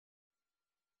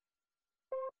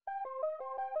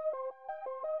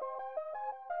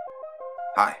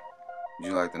Hi, would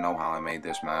you like to know how I made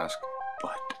this mask?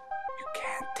 But you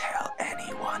can't tell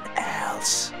anyone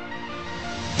else.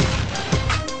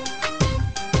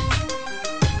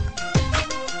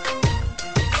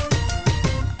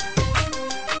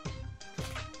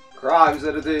 Crimes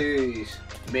of the days,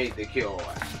 made the cure.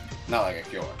 Not like a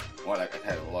cure, more like a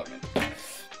type of alignment.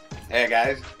 Hey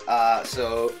guys,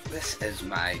 so this is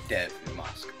my Deadepool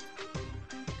mask.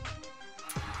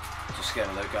 Just get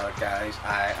a look at it, guys.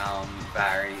 I am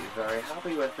very, very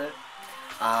happy with it.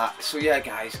 So yeah,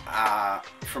 guys,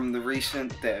 from the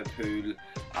recent Deadepool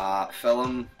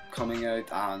film coming out,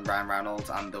 and Ryan Reynolds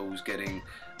and those getting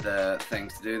the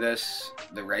things to do this,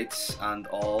 the rights and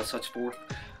all such forth,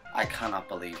 I cannot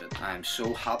believe it. I'm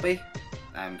so happy.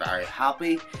 I'm very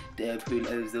happy.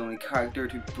 Deadpool is the only character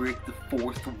to break the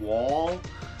fourth wall.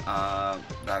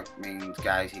 That means,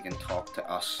 guys, he can talk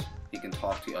to us. He can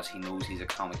talk to us. He knows he's a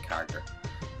comic character.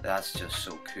 That's just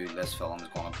so cool. This film is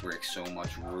going to break so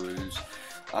much rules.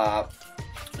 But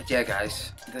yeah,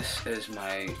 guys, this is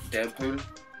my Deadpool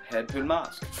headpool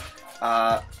mask.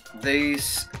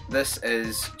 This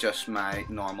is just my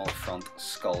normal front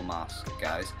skull mask,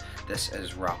 guys. This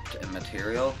is wrapped in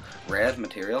material, red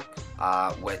material,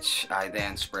 which I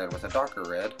then sprayed with a darker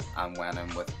red and went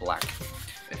in with black.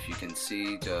 If you can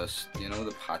see, just, you know,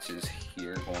 the patches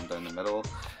here going down the middle.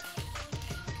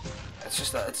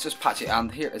 It's just patchy,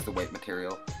 and here is the white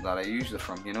material that I used it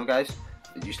from. You know, guys,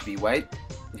 it used to be white.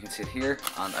 You can see it here,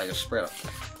 and I just sprayed it.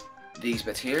 These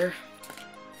bits here,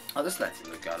 I'll just let you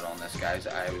look at it on this, guys.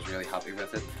 I was really happy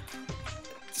with it.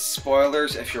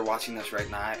 Spoilers, if you're watching this right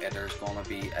now, there's going to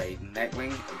be a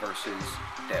Nightwing versus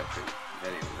Deadpool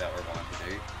video that we're going to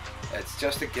do. It's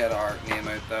just to get our name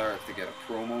out there, to get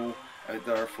a promo out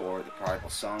there for the Prodigal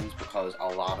Sons, because a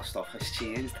lot of stuff has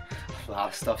changed. A lot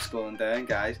of stuff's going down,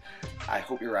 guys. I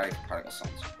hope you're ready for Prodigal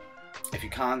Sons. If you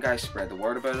can, guys, spread the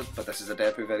word about it, but this is a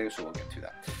Deadpool video, so we'll get to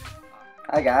that.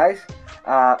 Hi guys,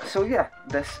 so yeah,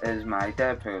 this is my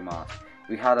Deadpool mask.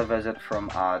 We had a visit from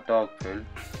our dog pool.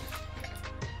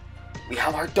 We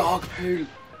have our dog pool!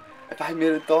 If I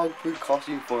made a dog pool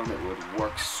costume for him, it would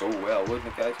work so well, wouldn't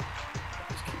it, guys?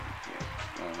 Just keep him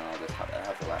here. No, I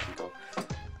have to let him go.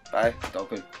 Bye, dog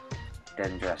pool.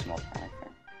 Didn't dress him up or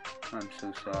anything. I'm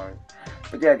so sorry.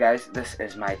 But yeah, guys, this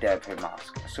is my Deadpool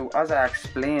mask. So as I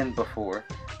explained before,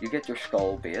 you get your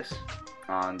skull base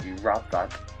and you wrap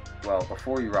that. Well,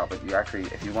 before you wrap it, you actually,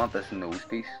 if you want this nose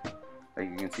piece,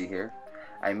 like you can see here,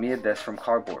 I made this from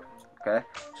cardboard, okay?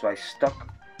 So I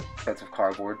stuck bits of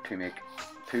cardboard to make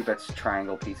two bits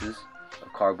triangle pieces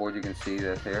of cardboard, you can see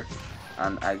this here,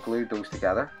 and I glued those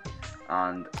together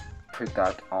and put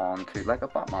that onto like a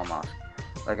Batman mask,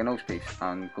 like a nose piece,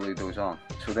 and glued those on.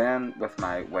 So then with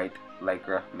my white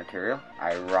lycra material,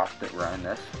 I wrapped it around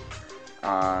this,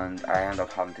 and I ended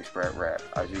up having to spray it red.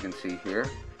 As you can see here,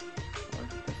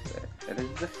 it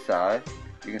is this side,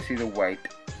 you can see the white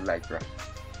lycra,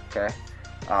 okay?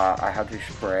 I had to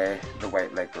spray the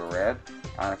white lycra red,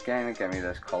 and again it gave me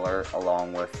this colour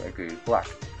along with a good black.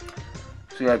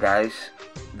 So yeah, guys,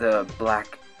 the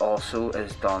black also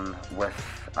is done with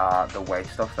the white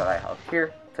stuff that I have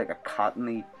here. It's like a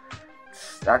cottony,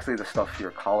 it's actually the stuff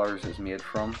your collars is made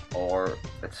from, or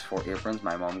it's for aprons.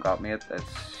 My mom got me it.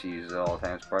 She uses it all the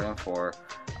time. It's brilliant for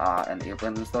an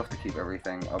aprons and stuff to keep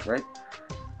everything upright.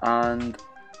 And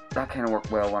that kind of worked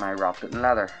well when I wrapped it in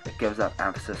leather. It gives that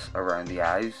emphasis around the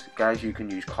eyes. Guys, you can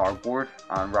use cardboard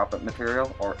and wrap it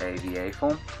material, or AVA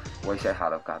foam. Wish I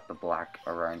had have got the black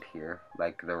around here,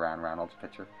 like the Ryan Reynolds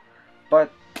picture.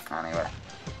 But anyway,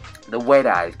 the white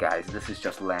eyes, guys, this is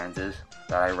just lenses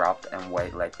that I wrapped in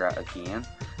white lycra again.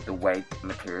 The white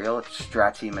material, it's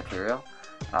stretchy material.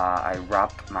 I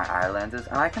wrapped my eye lenses,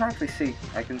 and I can actually see.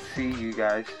 I can see you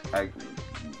guys,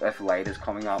 if light is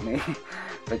coming at me.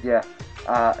 But yeah,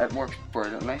 it works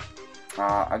brilliantly.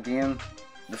 Again,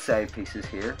 the side pieces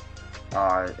here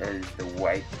is the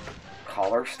white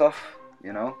collar stuff,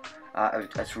 you know.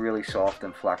 It's really soft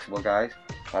and flexible, guys,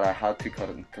 but I had to cut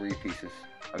it in 3 pieces.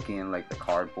 Again, like the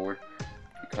cardboard,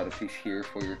 you cut a piece here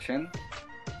for your chin,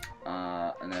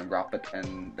 and then wrap it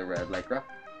in the red lycra.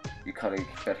 You cut a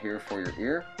bit here for your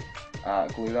ear,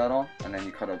 glue that on, and then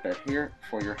you cut a bit here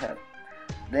for your head.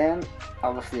 Then,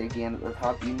 obviously, again at the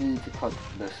top, you need to cut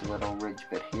this little ridge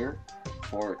bit here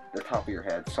for the top of your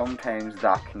head. Sometimes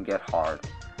that can get hard,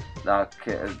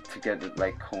 to get it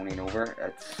like coning over.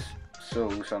 It's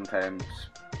so sometimes,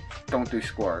 don't do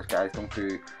squares, guys. Don't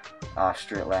do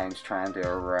straight lines. Try and do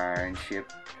a round shape,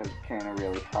 because it kind of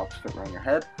really helps fit around your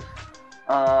head.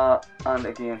 And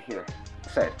again here,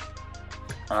 side.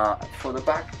 For the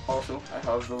back also, I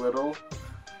have the little,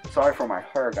 sorry for my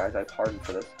hair, guys, I pardon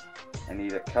for this, I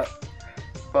need it cut.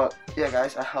 But yeah,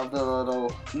 guys, I have the little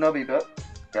nubby bit.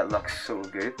 It looks so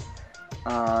good,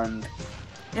 and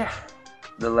yeah,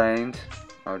 the lines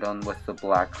are done with the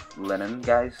black linen,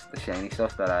 guys, the shiny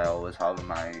stuff that I always have in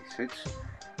my suits.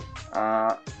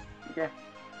 Yeah,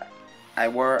 I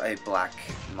wear a black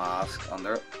mask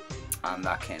under it, and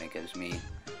that kind of gives me,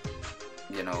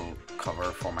 you know,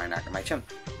 cover for my neck and my chin.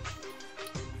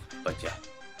 But yeah,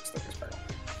 stick this back on.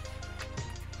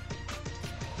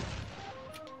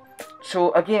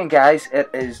 So again, guys, it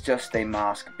is just a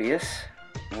mask base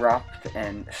wrapped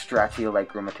in stretchy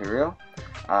lycra material.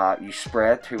 You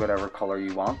spray it to whatever colour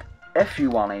you want. If you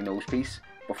want a nose piece,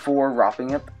 before wrapping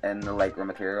it in the lycra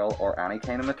material or any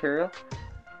kind of material,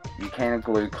 you kind of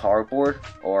glue cardboard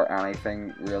or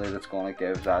anything really that's going to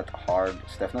give that hard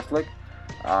stiffness look.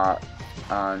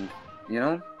 And you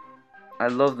know, I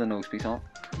love the nose piece on.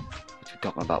 What you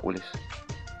talking about, Willis?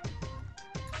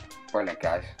 Brilliant,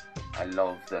 guys. I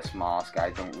love this mask.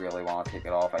 I don't really want to take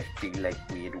it off. I feel like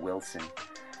Wade Wilson.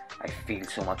 I feel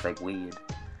so much like Wade.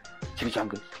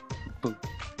 Chimichangas. Boom.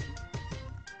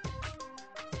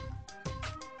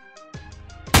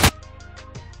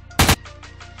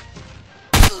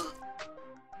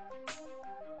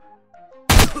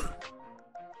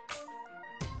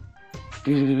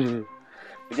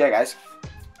 But yeah, guys,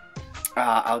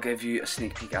 I'll give you a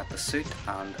sneak peek at the suit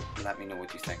and let me know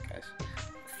what you think, guys.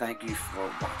 Thank you for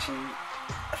watching.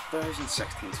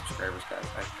 1,016 subscribers, guys.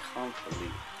 I can't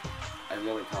believe it. I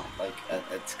really can't. Like,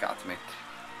 it's got to me.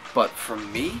 But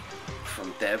from me,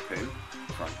 from Deadepool,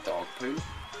 from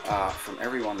Dogpool, from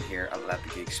everyone here at Let the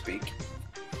Geek Speak,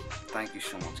 thank you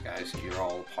so much, guys. You're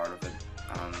all part of it.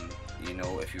 You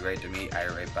know, if you write to me, I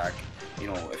write back. You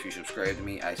know, if you subscribe to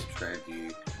me, I subscribe to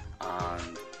you.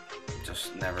 And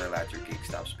just never let your geek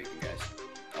stop speaking, guys.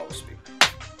 Always speak.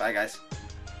 Bye, guys.